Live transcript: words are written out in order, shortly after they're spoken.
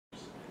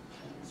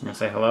You gonna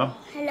say hello?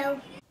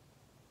 Hello.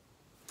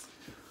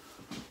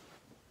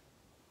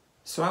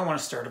 So I want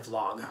to start a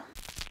vlog.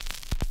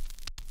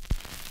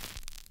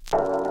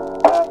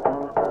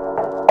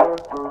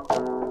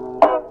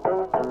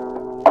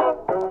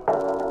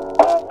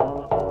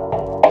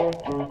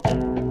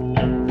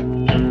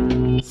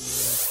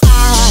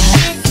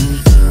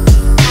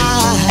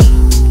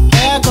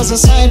 There goes a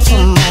sight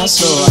from my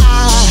soul.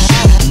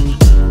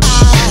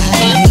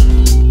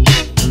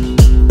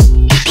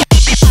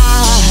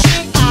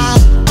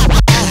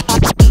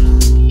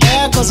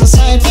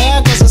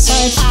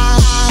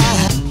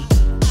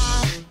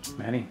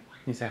 Maddie,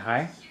 you say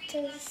hi?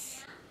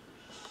 Please.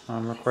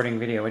 I'm recording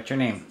video. What's your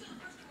name?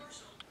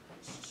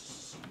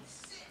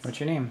 What's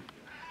your name?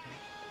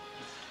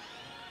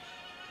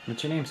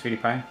 What's your name, sweetie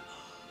pie?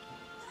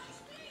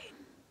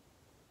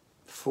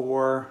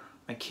 For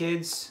my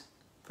kids,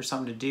 for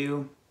something to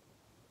do,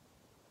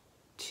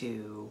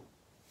 to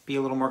be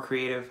a little more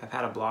creative. I've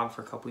had a blog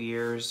for a couple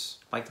years.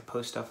 I like to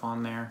post stuff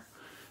on there.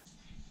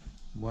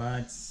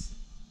 What's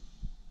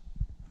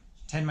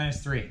 10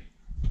 minus 3?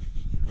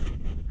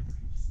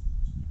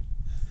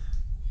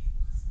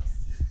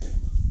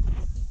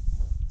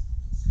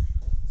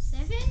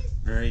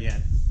 Very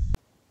good.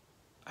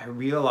 I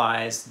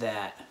realized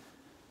that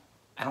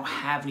I don't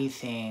have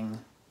anything,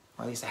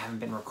 or at least I haven't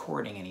been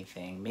recording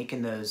anything,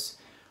 making those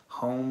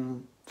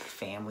home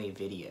family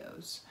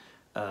videos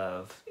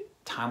of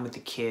time with the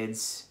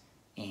kids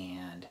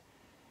and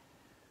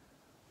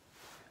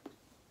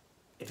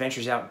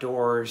adventures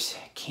outdoors,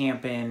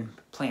 camping,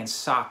 playing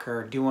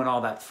soccer, doing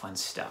all that fun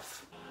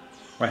stuff.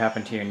 What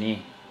happened to your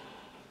knee?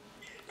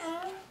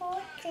 I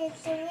hold the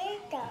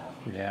window.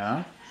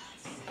 Yeah?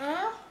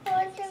 I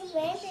hold the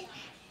window.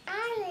 I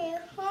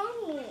live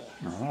home.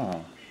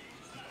 Oh.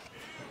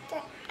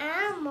 The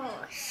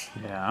animals.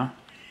 Yeah.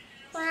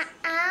 What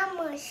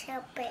animals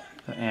happen?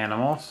 The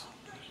animals?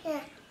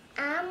 Yeah,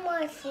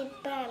 animals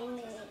about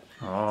me.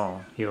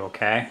 Oh, you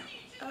okay?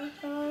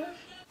 Uh-huh.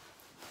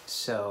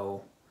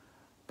 So,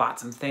 bought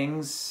some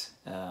things.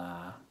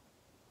 Got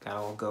a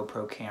little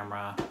GoPro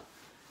camera.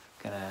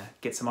 Gonna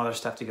get some other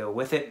stuff to go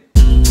with it.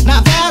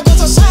 Now there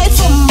goes a sight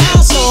from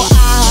my soul.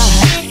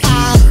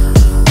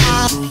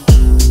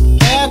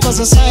 There goes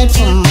a sight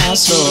from my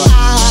soul.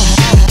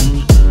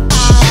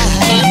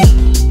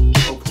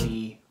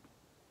 Hopefully,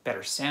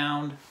 better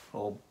sound, a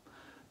little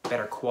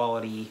better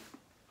quality.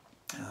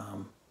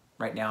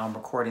 Right now, I'm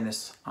recording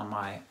this on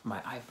my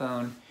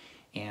iPhone,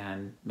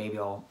 and maybe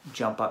I'll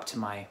jump up to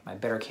my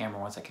better camera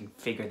once I can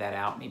figure that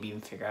out. Maybe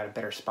even figure out a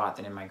better spot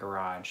than in my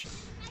garage.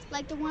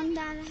 Like the one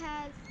that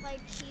has,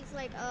 like, she's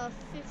like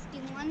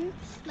 51,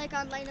 like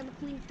on Lightning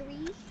McQueen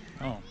 3.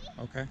 Oh,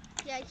 okay.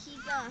 Yeah, he's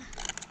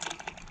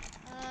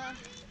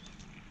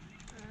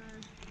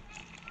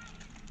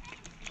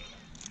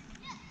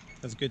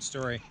That's a good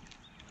story.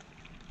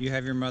 You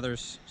have your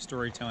mother's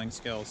storytelling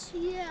skills.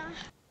 yeah.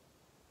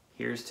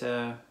 Here's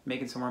to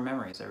making some more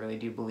memories. I really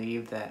do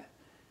believe that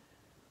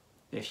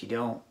if you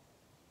don't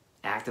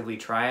actively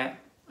try it,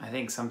 I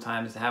think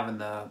sometimes having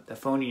the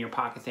phone in your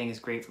pocket thing is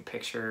great for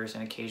pictures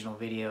and occasional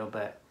video,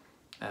 but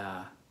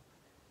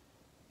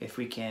if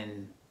we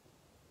can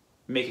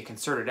make a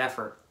concerted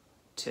effort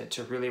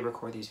to really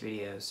record these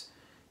videos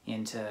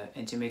and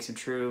to make some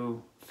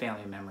true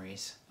family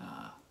memories,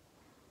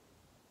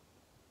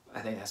 I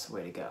think that's the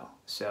way to go.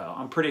 So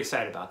I'm pretty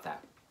excited about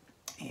that.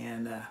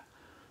 And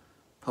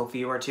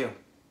hopefully you are too.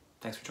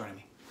 Thanks for joining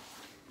me.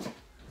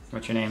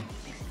 What's your name?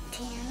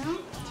 Tanner.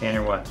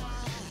 Tanner what?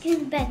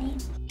 And Betty.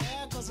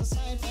 There goes a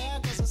sight,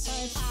 there goes a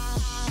sight.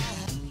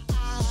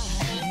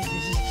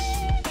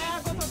 There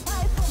goes a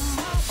sight from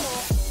my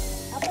soul.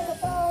 I think a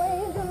fallen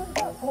angel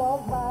just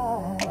walked by.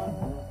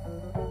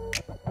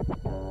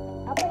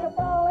 I think a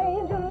fallen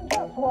angel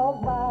just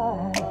walked by.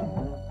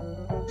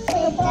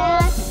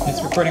 Dad.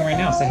 It's recording right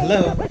now. Say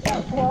hello.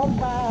 Just walked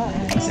by.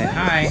 Say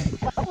hi. I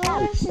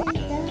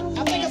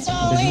think a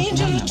fallen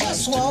angel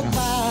just walked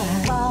by.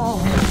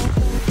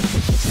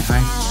 Say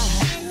hi.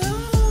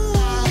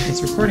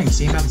 It's recording.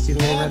 See how see the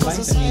little red light?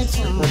 That means it's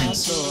recording.